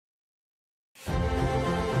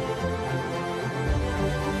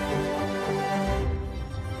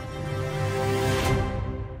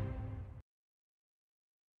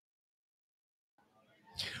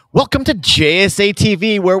Welcome to JSA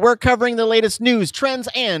TV, where we're covering the latest news, trends,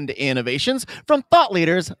 and innovations from thought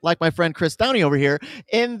leaders like my friend Chris Downie over here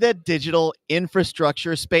in the digital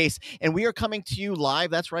infrastructure space. And we are coming to you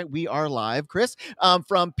live. That's right, we are live, Chris,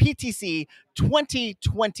 from PTC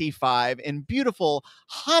 2025 in beautiful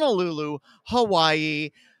Honolulu, Hawaii.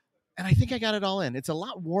 And I think I got it all in. It's a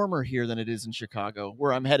lot warmer here than it is in Chicago,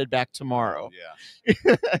 where I'm headed back tomorrow.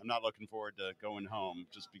 Yeah, I'm not looking forward to going home.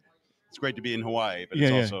 It's great to be in Hawaii, but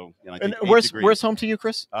it's also I think and where's home to you,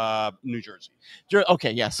 Chris? New Jersey.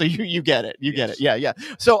 Okay, yeah. So you get it. You get Yes. it. Yeah.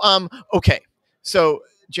 So okay. So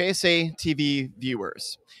JSA TV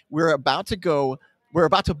viewers, we're about to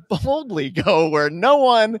boldly go where no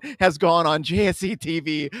one has gone on JSA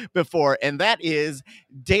TV before, and that is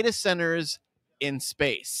data centers in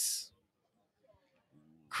space.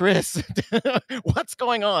 Chris, what's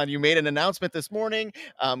going on? You made an announcement this morning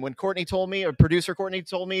when Courtney told me, or producer Courtney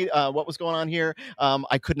told me what was going on here.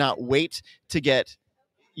 I could not wait to get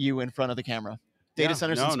you in front of the camera. Data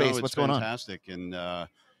centers in space. What's going on? Fantastic. And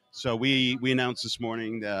so we announced this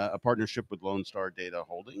morning a partnership with Lone Star Data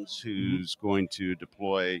Holdings, who's going to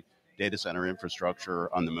deploy data center infrastructure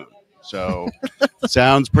on the moon. So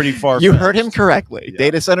sounds pretty far-fetched. You heard him correctly. Yeah.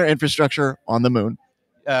 Data center infrastructure on the moon.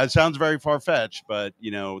 It sounds very far-fetched, but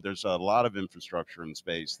there's a lot of infrastructure in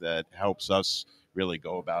space that helps us really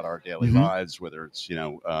go about our daily lives, whether it's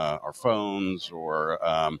our phones or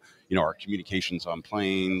our communications on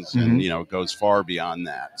planes, and it goes far beyond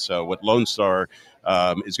that. So what Lone Star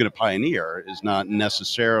is going to pioneer is not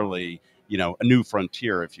necessarily a new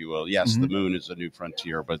frontier, if you will. Yes, the moon is a new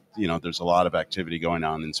frontier, but there's a lot of activity going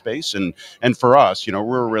on in space, and for us,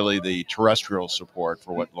 we're really the terrestrial support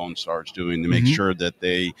for what Lone Star is doing to make sure that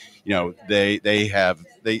they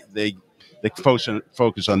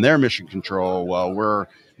focus on their mission control while we're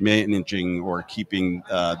managing or keeping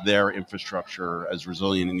their infrastructure as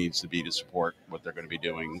resilient it needs to be to support what they're going to be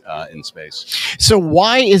doing in space. So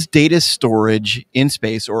why is data storage in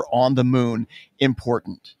space or on the moon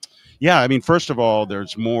important? Yeah, I mean, first of all,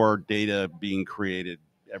 there's more data being created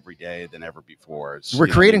every day than ever before. We're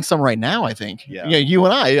creating some right now, I think. Yeah, you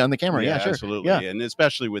and I on the camera. Yeah, sure. Absolutely. Yeah. And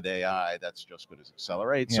especially with AI, that's just going to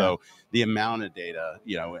accelerate. Yeah. So the amount of data,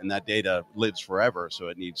 and that data lives forever, so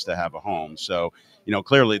it needs to have a home. So,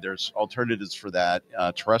 clearly there's alternatives for that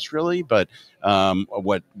terrestrially, but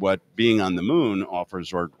what being on the moon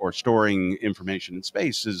offers or storing information in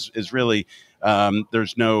space is really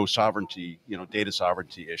there's no sovereignty, data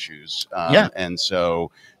sovereignty issues. And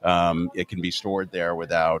so it can be stored there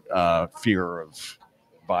without fear of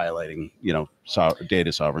violating,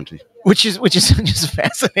 data sovereignty. Which is just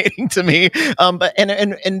fascinating to me. But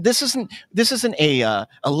this isn't a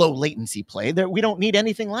low latency play. We don't need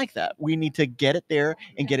anything like that. We need to get it there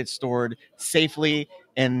and get it stored safely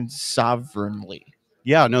and sovereignly.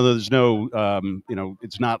 Yeah, no, there's no,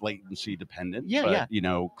 it's not latency dependent. Yeah,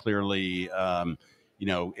 but, clearly,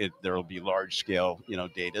 there will be large scale,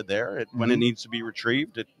 data there. When it needs to be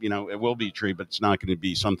retrieved, it will be retrieved, but it's not going to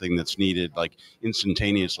be something that's needed like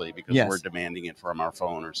instantaneously because we're demanding it from our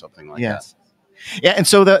phone or something like that. Yeah, and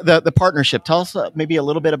so the partnership, tell us maybe a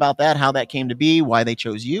little bit about that, how that came to be, why they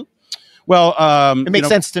chose you. Well, it makes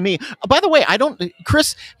sense to me. By the way,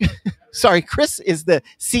 Chris. Sorry, Chris is the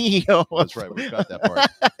CEO. That's right. We got that part.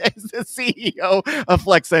 Is the CEO of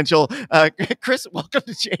Flexential. Chris, welcome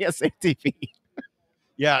to JSA TV.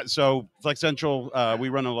 Yeah, so Flexential, we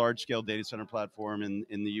run a large-scale data center platform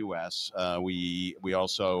in the U.S. We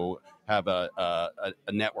also have a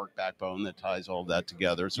network backbone that ties all of that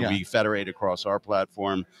together. So we federate across our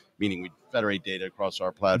platform, meaning we federate data across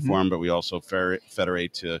our platform, but we also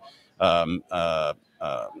federate to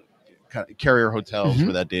carrier hotels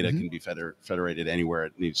where that data can be federated anywhere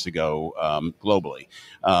it needs to go globally.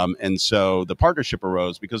 And so the partnership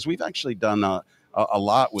arose because we've actually done a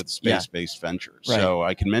lot with space-based ventures. Right. So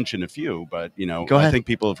I can mention a few, but I think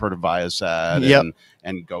people have heard of Viasat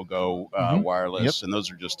and GoGo Wireless, and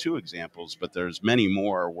those are just two examples. But there's many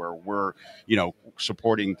more where we're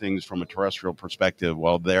supporting things from a terrestrial perspective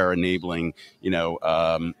while they're enabling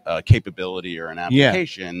a capability or an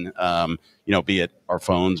application. Be it our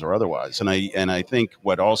phones or otherwise. And I think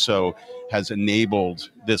what also has enabled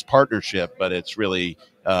this partnership, but it's really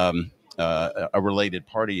a related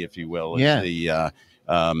party, if you will, is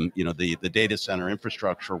the data center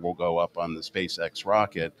infrastructure will go up on the SpaceX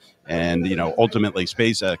rocket, and ultimately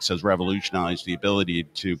SpaceX has revolutionized the ability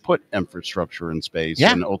to put infrastructure in space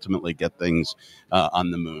and ultimately get things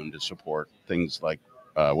on the moon to support things like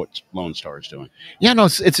what Lone Star is doing. Yeah, no,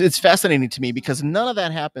 it's fascinating to me because none of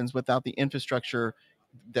that happens without the infrastructure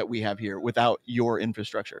that we have here without your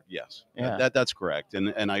infrastructure. Yes, Yeah. that's correct.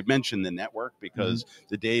 And I mentioned the network because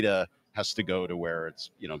the data has to go to where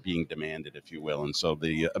it's being demanded, if you will. And so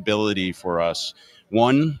the ability for us,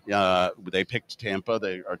 one, they picked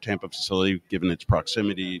Tampa, our Tampa facility, given its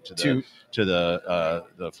proximity to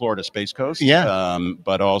the Florida Space Coast. Yeah.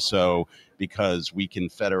 But also because we can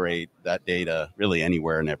federate that data really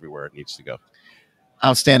anywhere and everywhere it needs to go.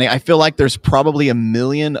 Outstanding. I feel like there's probably a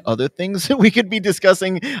million other things that we could be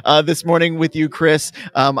discussing this morning with you, Chris.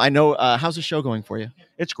 I know. How's the show going for you?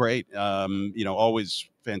 It's great. Always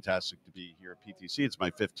fantastic to be here at PTC. It's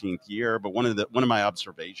my 15th year, but one of my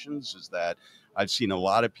observations is that I've seen a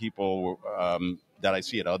lot of people that I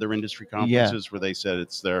see at other industry conferences where they said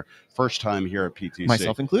it's their first time here at PTC,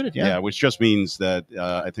 myself included. Yeah, which just means that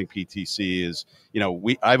I think PTC is,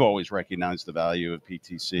 I've always recognized the value of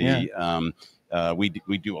PTC. Yeah.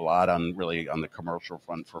 We do a lot on the commercial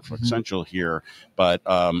front for Flexential here, but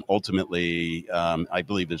ultimately, I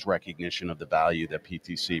believe there's recognition of the value that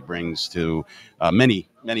PTC brings to many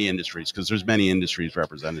industries, because there's many industries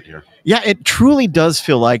represented here. Yeah, it truly does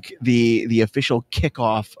feel like the official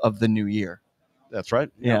kickoff of the new year. That's right.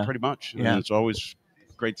 Yeah, pretty much. Yeah, and it's always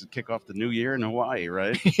great to kick off the new year in Hawaii,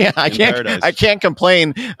 right? Yeah, I can't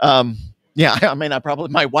complain. Yeah, I mean,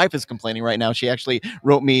 my wife is complaining right now. She actually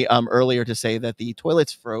wrote me earlier to say that the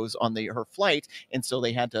toilets froze on her flight, and so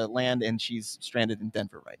they had to land, and she's stranded in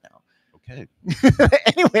Denver right now. Okay.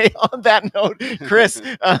 Anyway, on that note, Chris,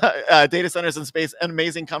 data centers in space, an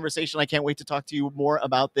amazing conversation. I can't wait to talk to you more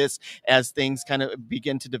about this as things kind of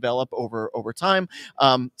begin to develop over time.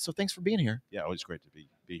 So thanks for being here. Yeah, always great to be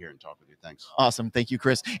here and talk with you. Thanks. Awesome. Thank you,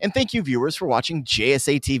 Chris. And thank you, viewers, for watching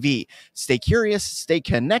JSA TV. Stay curious, stay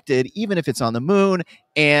connected, even if it's on the moon,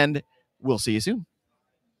 and we'll see you soon.